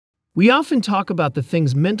We often talk about the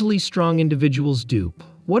things mentally strong individuals do.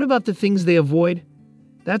 What about the things they avoid?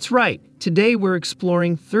 That's right. Today we're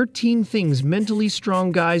exploring 13 things mentally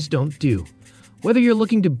strong guys don't do. Whether you're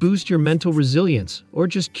looking to boost your mental resilience or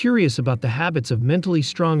just curious about the habits of mentally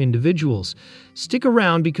strong individuals, stick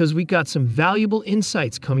around because we got some valuable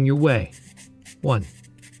insights coming your way. 1.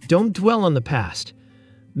 Don't dwell on the past.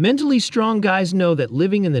 Mentally strong guys know that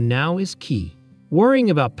living in the now is key. Worrying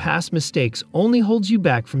about past mistakes only holds you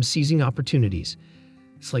back from seizing opportunities.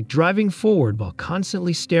 It's like driving forward while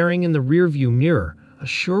constantly staring in the rearview mirror, a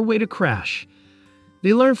sure way to crash.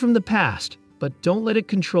 They learn from the past, but don't let it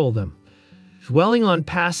control them. Dwelling on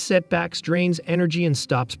past setbacks drains energy and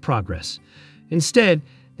stops progress. Instead,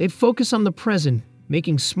 they focus on the present,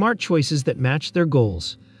 making smart choices that match their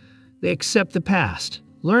goals. They accept the past,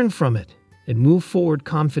 learn from it, and move forward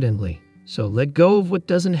confidently. So let go of what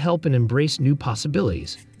doesn't help and embrace new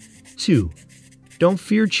possibilities. 2. Don't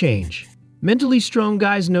fear change. Mentally strong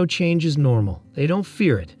guys know change is normal. They don't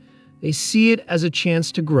fear it. They see it as a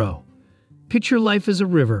chance to grow. Picture life as a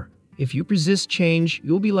river. If you resist change,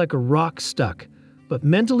 you'll be like a rock stuck. But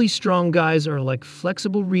mentally strong guys are like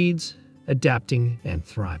flexible reeds, adapting and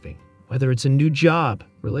thriving. Whether it's a new job,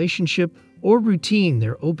 relationship, or routine,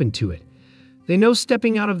 they're open to it. They know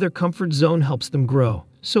stepping out of their comfort zone helps them grow.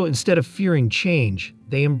 So instead of fearing change,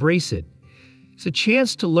 they embrace it. It's a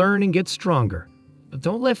chance to learn and get stronger. But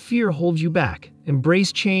don't let fear hold you back.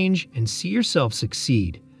 Embrace change and see yourself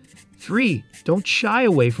succeed. 3. Don't shy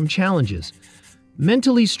away from challenges.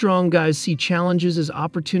 Mentally strong guys see challenges as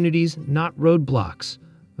opportunities, not roadblocks.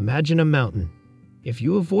 Imagine a mountain. If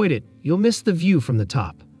you avoid it, you'll miss the view from the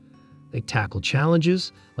top. They tackle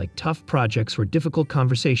challenges like tough projects or difficult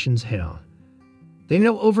conversations head-on. They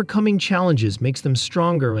know overcoming challenges makes them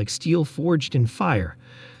stronger like steel forged in fire.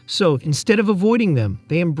 So instead of avoiding them,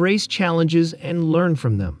 they embrace challenges and learn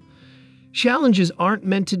from them. Challenges aren't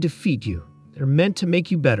meant to defeat you. They're meant to make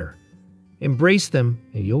you better. Embrace them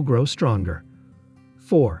and you'll grow stronger.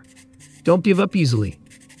 4. Don't give up easily.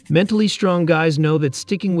 Mentally strong guys know that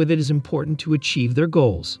sticking with it is important to achieve their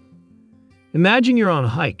goals. Imagine you're on a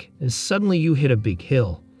hike and suddenly you hit a big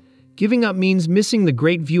hill. Giving up means missing the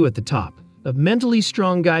great view at the top. But mentally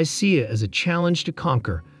strong guys see it as a challenge to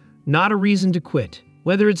conquer, not a reason to quit.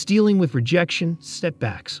 Whether it's dealing with rejection,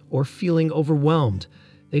 setbacks, or feeling overwhelmed,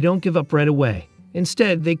 they don't give up right away.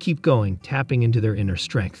 Instead, they keep going, tapping into their inner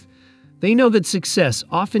strength. They know that success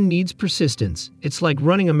often needs persistence. It's like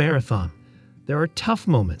running a marathon. There are tough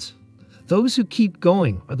moments. Those who keep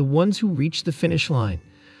going are the ones who reach the finish line.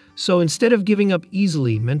 So instead of giving up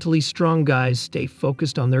easily, mentally strong guys stay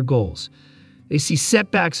focused on their goals. They see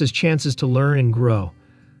setbacks as chances to learn and grow.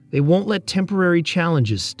 They won't let temporary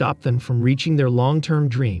challenges stop them from reaching their long-term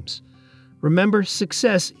dreams. Remember,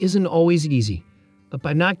 success isn't always easy, but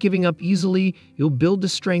by not giving up easily, you'll build the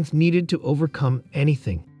strength needed to overcome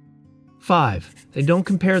anything. 5. They don't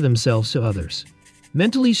compare themselves to others.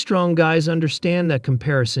 Mentally strong guys understand that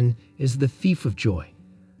comparison is the thief of joy.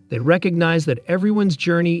 They recognize that everyone's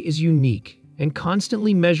journey is unique, and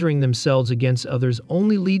constantly measuring themselves against others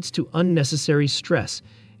only leads to unnecessary stress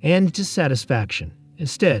and dissatisfaction.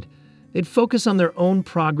 Instead, they'd focus on their own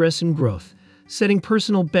progress and growth, setting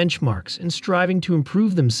personal benchmarks and striving to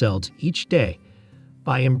improve themselves each day.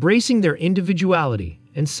 By embracing their individuality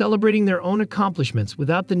and celebrating their own accomplishments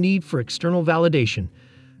without the need for external validation,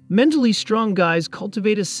 mentally strong guys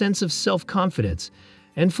cultivate a sense of self-confidence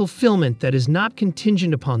and fulfillment that is not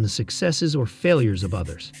contingent upon the successes or failures of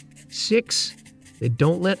others. 6. They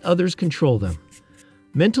don't let others control them.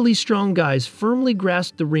 Mentally strong guys firmly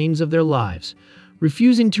grasp the reins of their lives,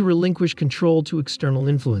 refusing to relinquish control to external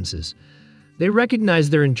influences. They recognize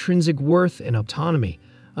their intrinsic worth and autonomy,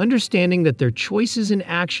 understanding that their choices and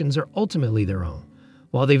actions are ultimately their own.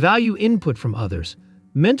 While they value input from others,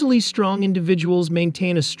 mentally strong individuals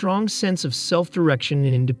maintain a strong sense of self-direction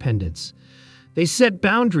and independence. They set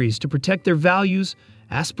boundaries to protect their values,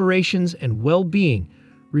 aspirations, and well-being,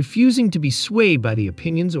 refusing to be swayed by the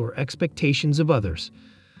opinions or expectations of others.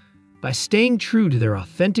 By staying true to their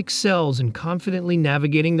authentic selves and confidently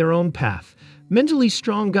navigating their own path, mentally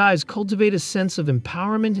strong guys cultivate a sense of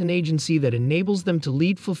empowerment and agency that enables them to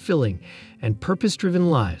lead fulfilling and purpose-driven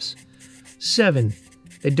lives. 7.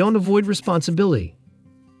 They don't avoid responsibility.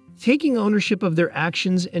 Taking ownership of their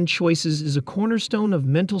actions and choices is a cornerstone of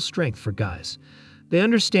mental strength for guys. They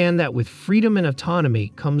understand that with freedom and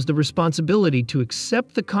autonomy comes the responsibility to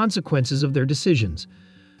accept the consequences of their decisions.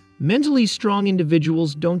 Mentally strong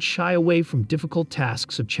individuals don't shy away from difficult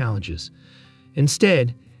tasks or challenges.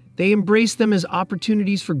 Instead, they embrace them as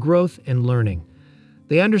opportunities for growth and learning.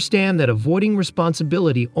 They understand that avoiding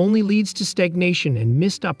responsibility only leads to stagnation and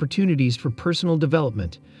missed opportunities for personal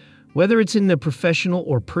development. Whether it's in their professional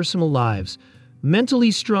or personal lives,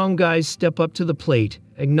 mentally strong guys step up to the plate,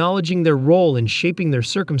 acknowledging their role in shaping their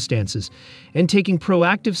circumstances and taking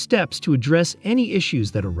proactive steps to address any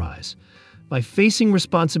issues that arise. By facing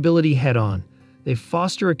responsibility head-on, they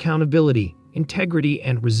foster accountability, integrity,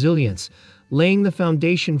 and resilience, laying the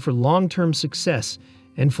foundation for long-term success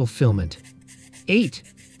and fulfillment. 8.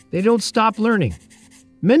 They don't stop learning.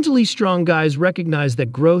 Mentally strong guys recognize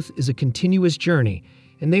that growth is a continuous journey,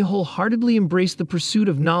 and they wholeheartedly embrace the pursuit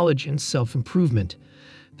of knowledge and self-improvement.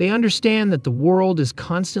 They understand that the world is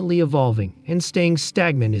constantly evolving, and staying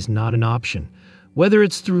stagnant is not an option. Whether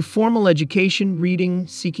it's through formal education, reading,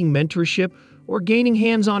 seeking mentorship, or gaining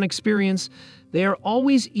hands-on experience, they are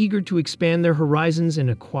always eager to expand their horizons and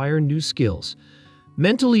acquire new skills.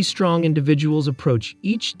 Mentally strong individuals approach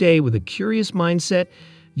each day with a curious mindset,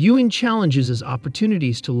 viewing challenges as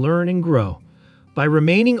opportunities to learn and grow. By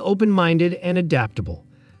remaining open-minded and adaptable,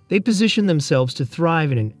 they position themselves to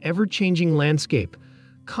thrive in an ever-changing landscape,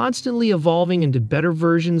 constantly evolving into better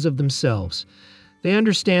versions of themselves. They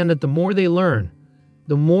understand that the more they learn,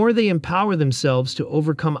 the more they empower themselves to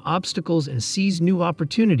overcome obstacles and seize new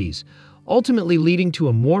opportunities, ultimately leading to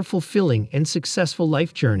a more fulfilling and successful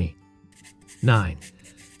life journey. 9.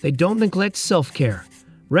 They don't neglect self-care.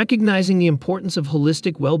 Recognizing the importance of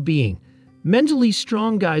holistic well-being, mentally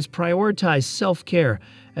strong guys prioritize self-care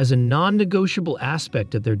as a non-negotiable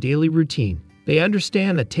aspect of their daily routine. They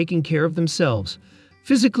understand that taking care of themselves,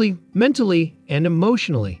 physically, mentally, and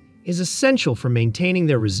emotionally, is essential for maintaining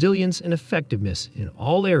their resilience and effectiveness in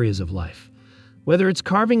all areas of life. Whether it's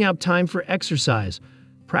carving out time for exercise,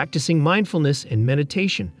 practicing mindfulness and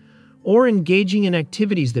meditation, or engaging in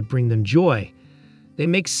activities that bring them joy, they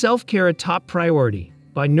make self-care a top priority.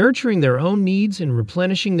 By nurturing their own needs and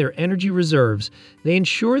replenishing their energy reserves, they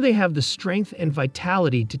ensure they have the strength and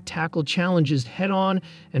vitality to tackle challenges head-on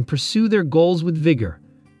and pursue their goals with vigor.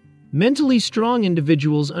 Mentally strong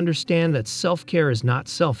individuals understand that self-care is not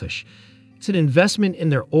selfish. It's an investment in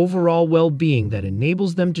their overall well-being that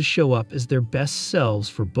enables them to show up as their best selves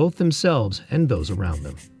for both themselves and those around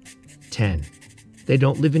them. 10. They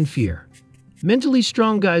don't live in fear. Mentally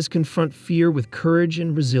strong guys confront fear with courage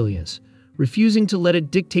and resilience, refusing to let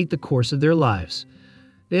it dictate the course of their lives.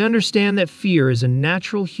 They understand that fear is a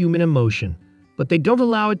natural human emotion, but they don't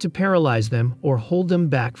allow it to paralyze them or hold them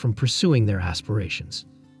back from pursuing their aspirations.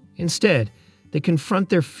 Instead, they confront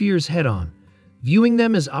their fears head-on, viewing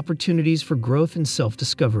them as opportunities for growth and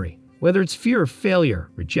self-discovery. Whether it's fear of failure,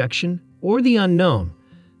 rejection, or the unknown,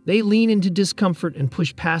 they lean into discomfort and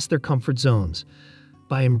push past their comfort zones.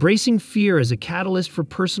 By embracing fear as a catalyst for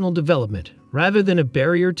personal development, rather than a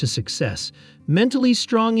barrier to success, mentally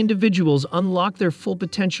strong individuals unlock their full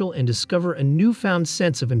potential and discover a newfound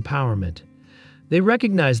sense of empowerment. They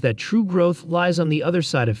recognize that true growth lies on the other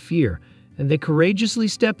side of fear, and they courageously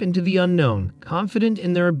step into the unknown, confident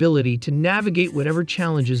in their ability to navigate whatever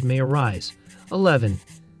challenges may arise. 11.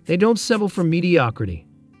 They don't settle for mediocrity.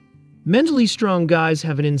 Mentally strong guys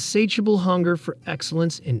have an insatiable hunger for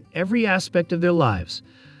excellence in every aspect of their lives.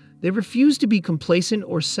 They refuse to be complacent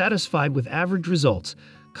or satisfied with average results,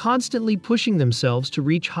 constantly pushing themselves to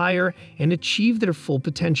reach higher and achieve their full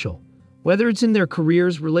potential. Whether it's in their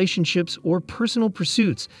careers, relationships, or personal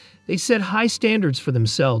pursuits, they set high standards for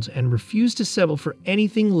themselves and refuse to settle for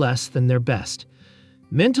anything less than their best.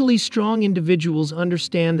 Mentally strong individuals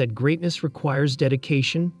understand that greatness requires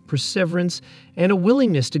dedication, perseverance, and a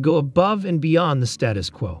willingness to go above and beyond the status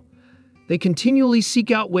quo. They continually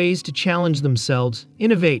seek out ways to challenge themselves,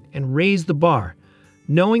 innovate, and raise the bar,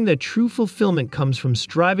 knowing that true fulfillment comes from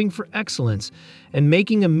striving for excellence and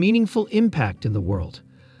making a meaningful impact in the world.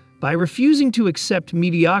 By refusing to accept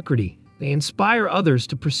mediocrity, they inspire others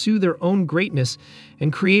to pursue their own greatness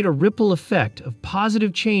and create a ripple effect of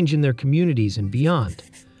positive change in their communities and beyond.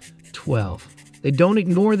 12. They don't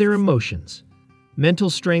ignore their emotions.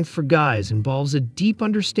 Mental strength for guys involves a deep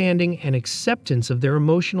understanding and acceptance of their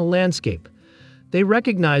emotional landscape. They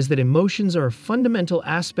recognize that emotions are a fundamental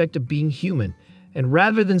aspect of being human, and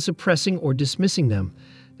rather than suppressing or dismissing them,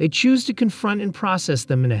 they choose to confront and process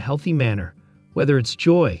them in a healthy manner. Whether it's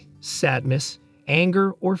joy, sadness,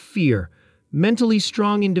 anger, or fear, mentally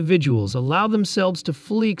strong individuals allow themselves to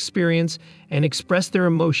fully experience and express their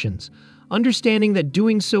emotions, understanding that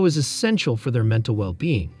doing so is essential for their mental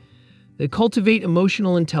well-being. They cultivate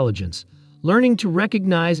emotional intelligence, learning to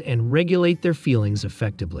recognize and regulate their feelings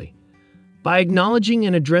effectively. By acknowledging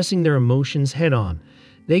and addressing their emotions head-on,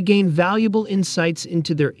 They gain valuable insights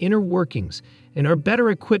into their inner workings and are better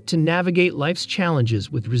equipped to navigate life's challenges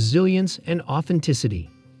with resilience and authenticity.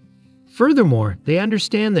 Furthermore, they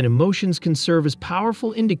understand that emotions can serve as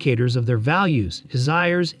powerful indicators of their values,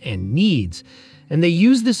 desires, and needs, and they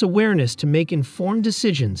use this awareness to make informed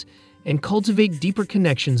decisions and cultivate deeper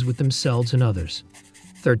connections with themselves and others.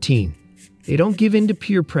 13. They don't give in to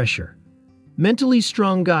peer pressure. Mentally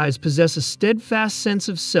strong guys possess a steadfast sense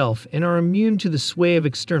of self and are immune to the sway of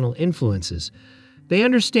external influences. They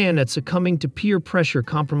understand that succumbing to peer pressure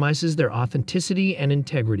compromises their authenticity and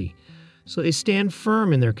integrity, so they stand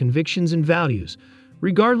firm in their convictions and values,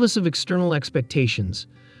 regardless of external expectations.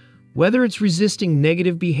 Whether it's resisting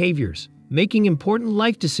negative behaviors, making important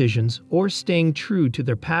life decisions, or staying true to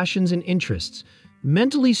their passions and interests,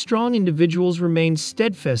 mentally strong individuals remain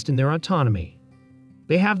steadfast in their autonomy.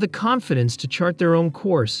 They have the confidence to chart their own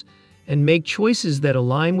course and make choices that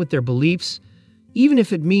align with their beliefs, even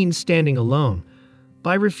if it means standing alone.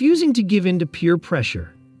 By refusing to give in to peer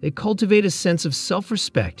pressure, they cultivate a sense of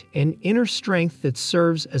self-respect and inner strength that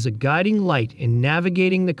serves as a guiding light in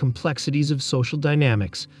navigating the complexities of social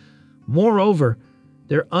dynamics. Moreover,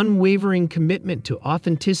 their unwavering commitment to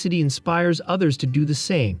authenticity inspires others to do the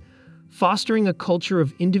same, fostering a culture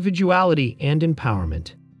of individuality and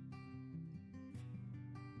empowerment.